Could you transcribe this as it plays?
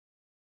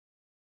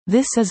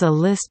This is a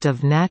list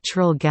of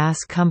natural gas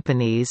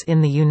companies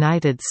in the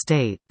United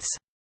States.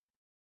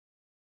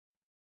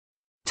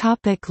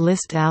 Topic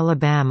list: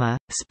 Alabama,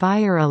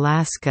 Spire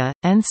Alaska,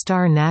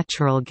 NStar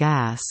Natural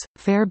Gas,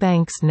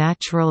 Fairbanks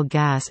Natural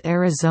Gas,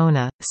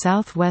 Arizona,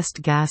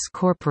 Southwest Gas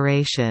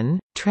Corporation,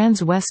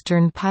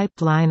 Transwestern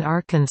Pipeline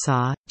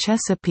Arkansas,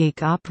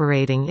 Chesapeake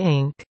Operating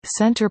Inc.,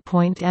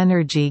 CenterPoint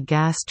Energy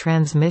Gas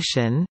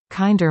Transmission,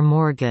 Kinder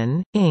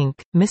Morgan, Inc.,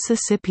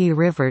 Mississippi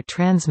River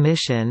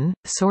Transmission,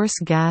 Source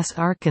Gas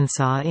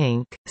Arkansas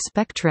Inc.,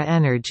 Spectra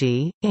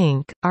Energy,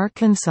 Inc.,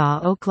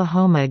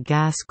 Arkansas-Oklahoma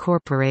Gas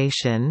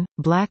Corporation,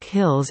 Black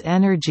Hills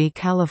Energy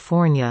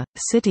California,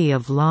 City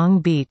of Long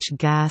Beach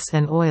Gas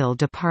and Oil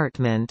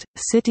Department,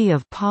 City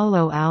of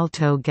Palo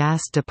Alto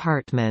Gas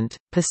Department,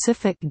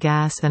 Pacific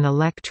Gas and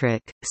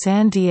Electric,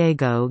 San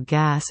Diego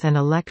Gas and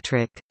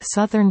Electric,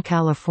 Southern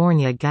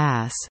California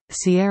Gas,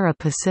 Sierra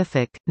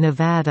Pacific,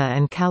 Nevada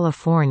and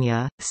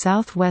California,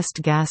 Southwest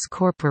Gas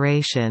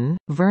Corporation,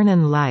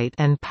 Vernon Light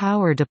and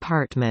Power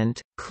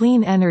Department,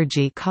 Clean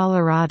Energy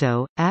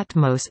Colorado,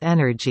 Atmos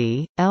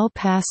Energy, El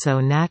Paso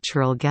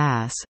Natural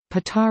Gas,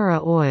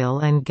 Patara Oil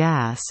and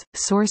Gas,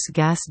 Source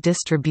Gas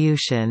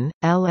Distribution,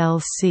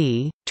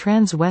 LLC,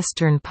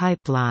 Transwestern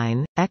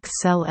Pipeline,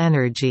 Xcel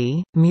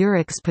Energy,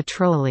 Murex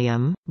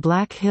Petroleum,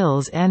 Black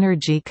Hills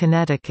Energy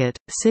Connecticut,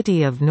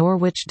 City of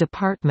Norwich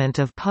Department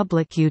of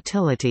Public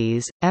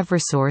Utilities,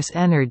 Eversource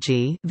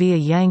Energy via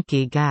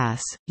Yankee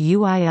Gas,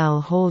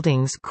 UIL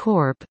Holdings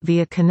Corp.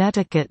 Via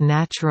Connecticut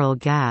Natural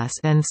Gas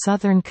and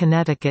Southern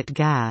Connecticut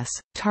Gas,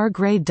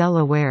 Targray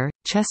Delaware,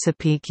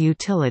 Chesapeake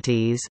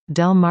Utilities,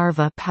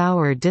 Delmarva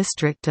Power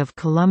District of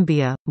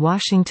Columbia,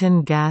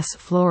 Washington Gas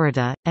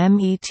Florida,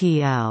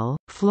 METL,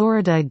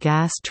 Florida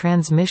Gas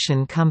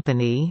Transmission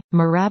Company,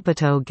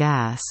 Marabito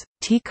Gas,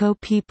 Tico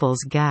Peoples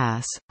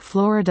Gas,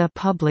 Florida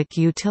Public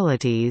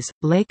Utilities,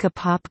 Lake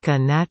Apopka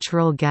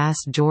Natural Gas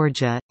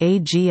Georgia,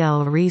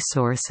 AGL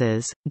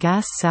Resources,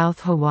 Gas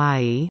South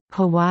Hawaii,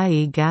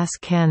 Hawaii Gas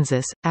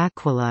Kansas,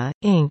 Aquila,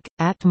 Inc.,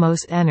 Atmos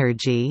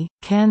Energy,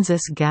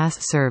 Kansas Gas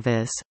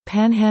Service,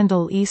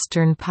 Panhandle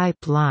Eastern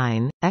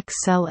Pipeline,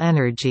 Xcel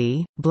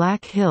Energy,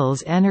 Black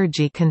Hills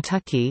Energy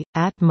Kentucky,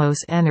 Atmos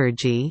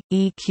Energy,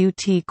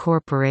 EQT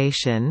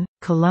Corporation,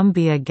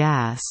 Columbia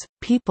Gas,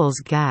 Peoples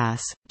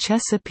Gas,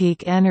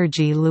 Chesapeake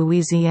Energy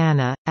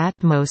Louisiana,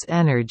 Atmos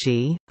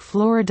Energy,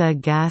 Florida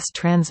Gas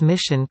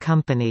Transmission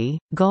Company,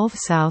 Gulf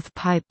South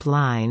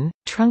Pipeline,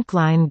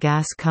 Trunkline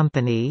Gas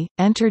Company,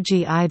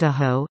 Entergy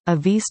Idaho,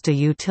 Avista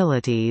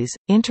Utilities,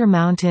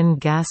 Intermountain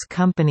Gas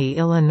Company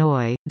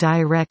Illinois,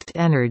 Direct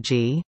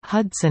Energy,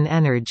 Hudson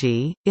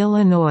Energy,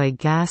 Illinois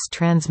Gas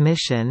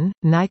Transmission,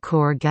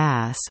 Nicor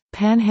Gas,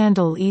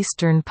 Panhandle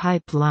Eastern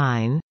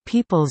Pipeline,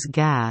 Peoples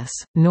Gas,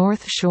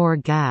 North Shore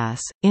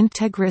Gas,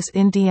 Integris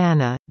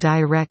Indiana,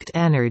 Direct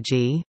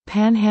Energy,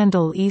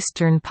 Panhandle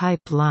Eastern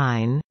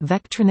Pipeline,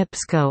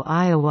 Vectronipsco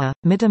Iowa,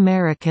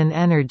 MidAmerican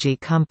Energy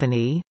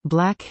Company,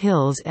 Black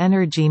Hills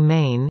Energy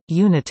Maine,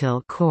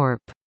 Unitil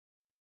Corp.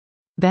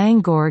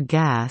 Bangor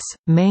Gas,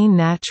 Maine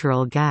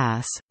Natural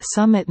Gas,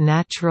 Summit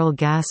Natural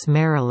Gas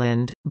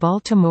Maryland,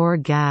 Baltimore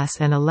Gas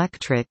and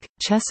Electric,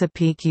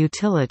 Chesapeake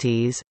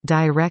Utilities,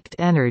 Direct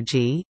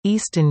Energy,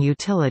 Easton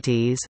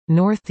Utilities,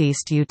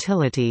 Northeast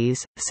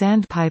Utilities,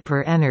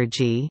 Sandpiper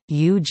Energy,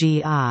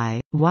 UGI,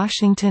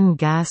 Washington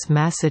Gas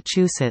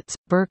Massachusetts,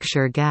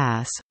 Berkshire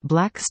Gas,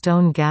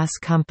 Blackstone Gas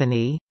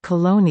Company,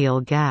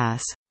 Colonial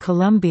Gas,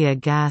 Columbia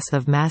Gas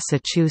of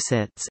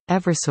Massachusetts,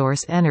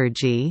 Eversource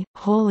Energy,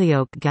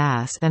 Holyoke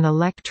Gas and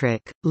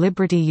Electric,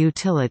 Liberty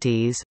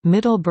Utilities,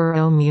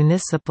 Middleborough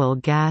Municipal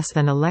Gas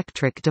and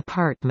Electric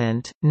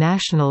Department,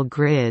 National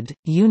Grid,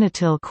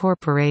 Unitil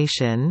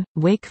Corporation,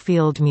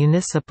 Wakefield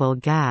Municipal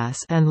Gas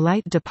and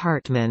Light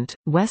Department,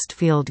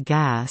 Westfield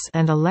Gas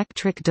and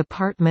Electric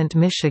Department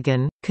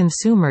Michigan,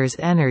 Consumers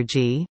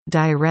Energy,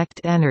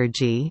 Direct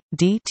Energy,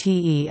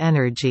 DTE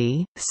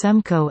Energy,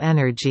 Semco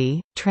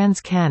Energy,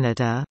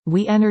 TransCanada,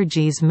 We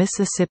Energies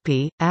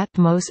Mississippi,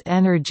 Atmos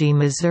Energy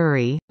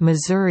Missouri,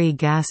 Missouri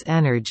Gas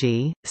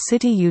Energy,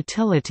 City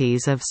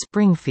Utilities of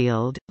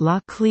Springfield,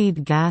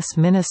 Laclede Gas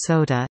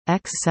Minnesota,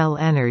 Xcel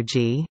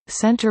Energy,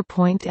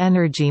 CenterPoint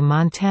Energy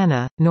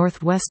Montana,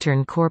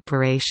 Northwestern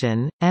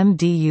Corporation,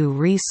 MDU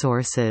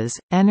Resources,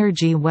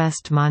 Energy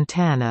West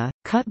Montana,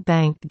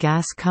 Cutbank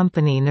Gas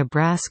Company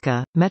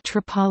Nebraska,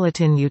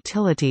 Metropolitan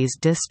Utilities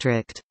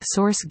District,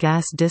 Source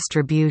Gas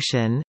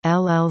Distribution,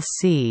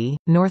 LLC,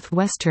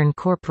 Northwestern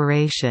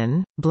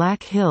Corporation,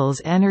 Black Hills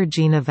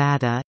Energy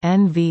Nevada,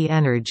 NV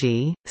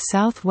Energy,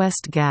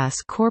 Southwest Gas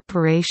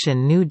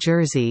Corporation New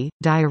Jersey,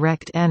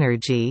 Direct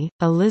Energy,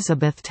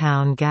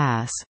 Elizabethtown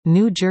Gas,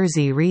 New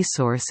Jersey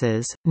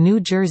Resources, New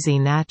Jersey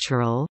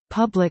Natural,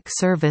 Public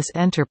Service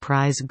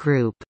Enterprise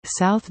Group,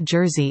 South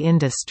Jersey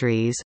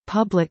Industries,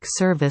 Public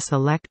Service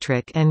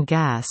Electric and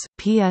Gas,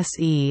 PSE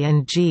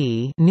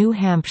NYSE&G New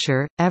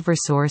Hampshire,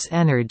 Eversource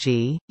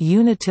Energy,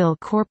 Unitil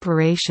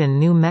Corporation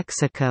New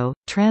Mexico,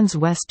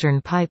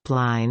 Transwestern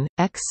Pipeline,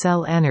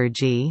 Xcel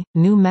Energy,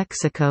 New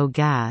Mexico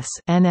Gas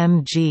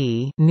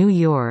NMG New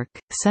York,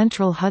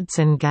 Central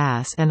Hudson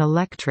Gas and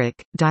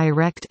Electric,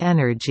 Direct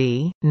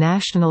Energy,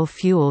 National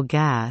Fuel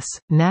Gas,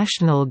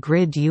 National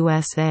Grid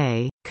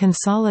USA,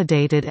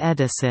 Consolidated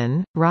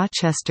Edison,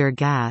 Rochester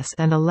Gas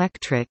and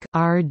Electric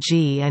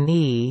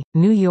RG&E,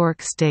 New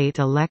York State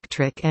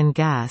Electric and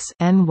Gas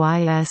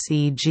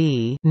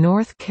NYSEG,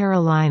 North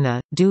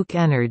Carolina, Duke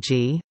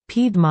Energy,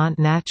 Piedmont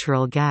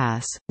Natural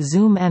Gas,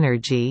 Zoom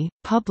Energy,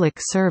 Public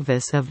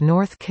Service of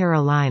North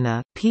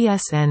Carolina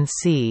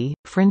PSNC,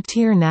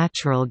 Frontier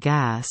Natural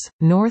Gas,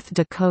 North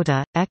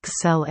Dakota,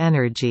 Xcel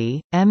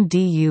Energy,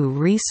 MDU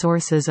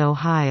Resources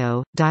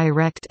Ohio,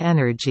 Direct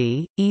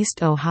Energy,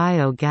 East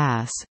Ohio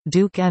Gas,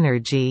 Duke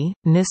Energy,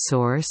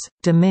 NiSource,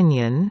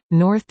 Dominion,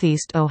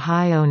 Northeast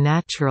Ohio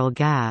Natural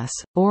Gas,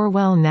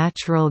 Orwell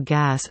Natural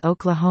Gas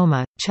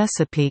Oklahoma,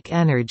 Chesapeake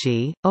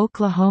Energy,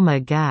 Oklahoma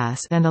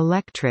Gas and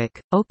Electric,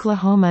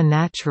 Oklahoma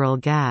Natural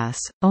Gas,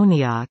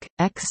 Oniok,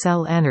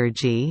 Xcel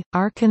Energy,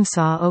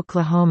 Arkansas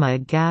Oklahoma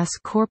Gas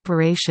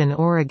Corporation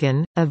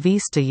Oregon,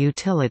 Avista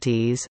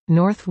Utilities,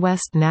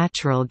 Northwest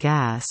Natural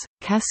Gas,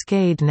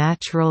 Cascade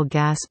Natural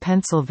Gas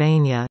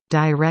Pennsylvania,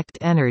 Direct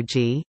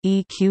Energy,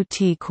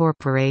 EQT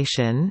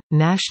Corporation,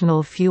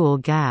 National Fuel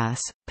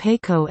Gas,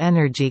 Payco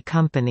Energy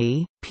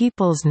Company,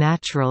 Peoples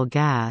Natural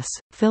Gas,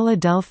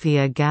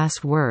 Philadelphia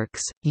Gas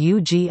Works,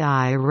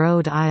 UGI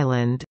Rhode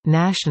Island,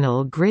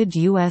 National Grid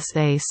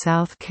USA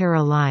South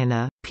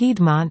Carolina,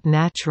 Piedmont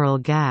Natural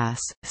Gas,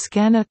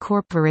 SCANA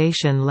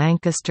Corporation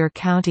Lancaster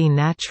County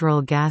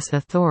Natural Gas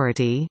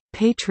Authority,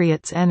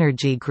 Patriots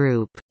Energy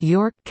Group,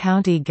 York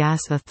County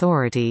Gas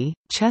Authority,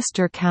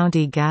 Chester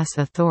County Gas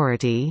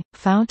Authority,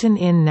 Fountain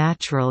Inn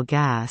Natural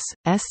Gas,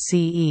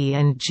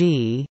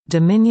 SCE&G,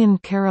 Dominion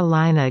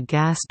Carolina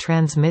Gas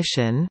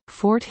Transmission,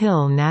 Fort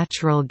Hill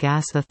Natural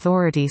Gas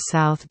Authority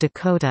South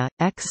Dakota,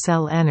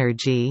 Xcel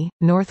Energy,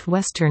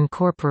 Northwestern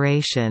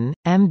Corporation,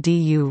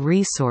 MDU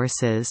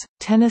Resources,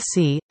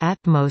 Tennessee,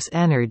 Atmos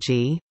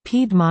Energy,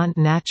 Piedmont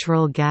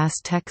Natural Gas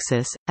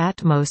Texas,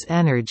 Atmos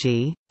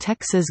Energy,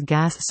 Texas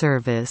Gas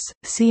Service,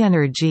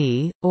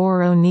 CEnergy,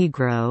 Oro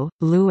Negro,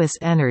 Lewis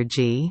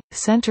Energy,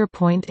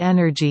 CenterPoint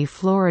Energy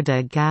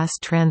Florida Gas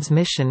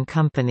Transmission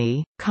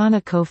Company,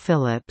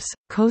 ConocoPhillips,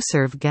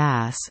 Coserve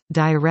Gas,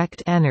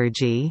 Direct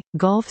Energy,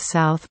 Gulf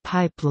South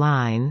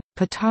Pipeline,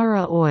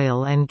 Patara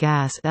Oil and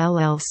Gas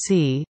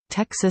LLC,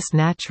 Texas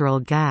Natural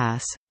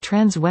Gas,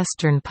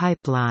 Transwestern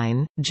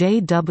Pipeline,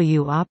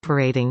 JW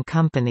Operating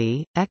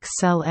Company,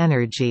 Xcel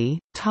Energy,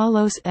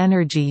 Talos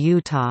Energy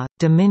Utah,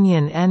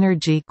 Dominion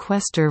Energy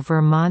Questor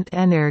Vermont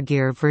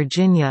Energear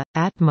Virginia,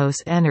 Atmos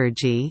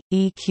Energy,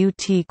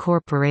 EQT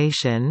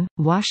Corporation,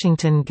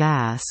 Washington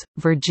Gas,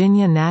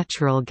 Virginia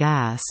Natural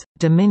Gas,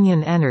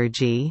 Dominion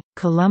Energy,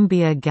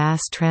 Columbia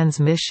Gas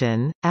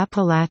Transmission,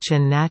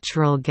 Appalachian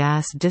Natural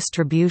Gas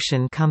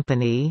Distribution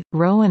Company,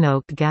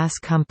 Roanoke Gas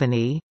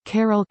Company,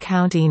 Carroll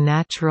County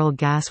Natural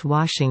Gas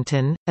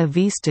Washington,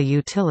 Avista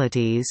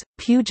Utilities,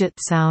 Puget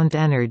Sound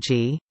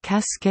Energy,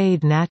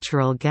 Cascade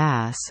Natural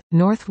Gas,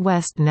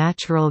 Northwest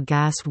Natural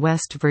Gas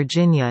West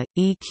Virginia,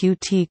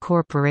 EQT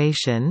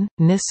Corporation,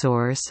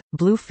 NiSource,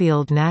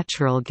 Bluefield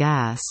Natural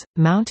Gas,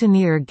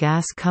 Mountaineer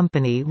Gas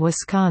Company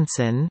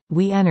Wisconsin,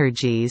 We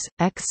Energies,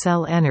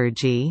 Xcel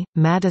Energy,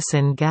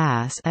 Madison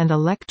Gas and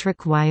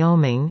Electric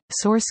Wyoming,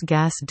 Source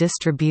Gas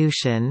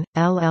Distribution,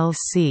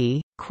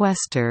 LLC,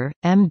 Questor,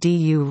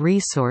 MDU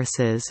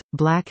Resources,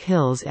 Black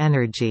Hills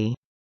Energy.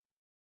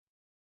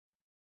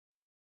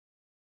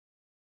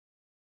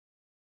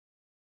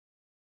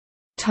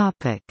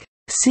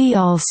 See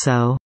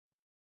also: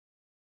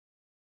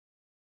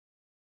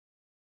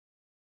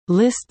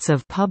 Lists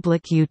of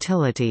public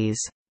utilities.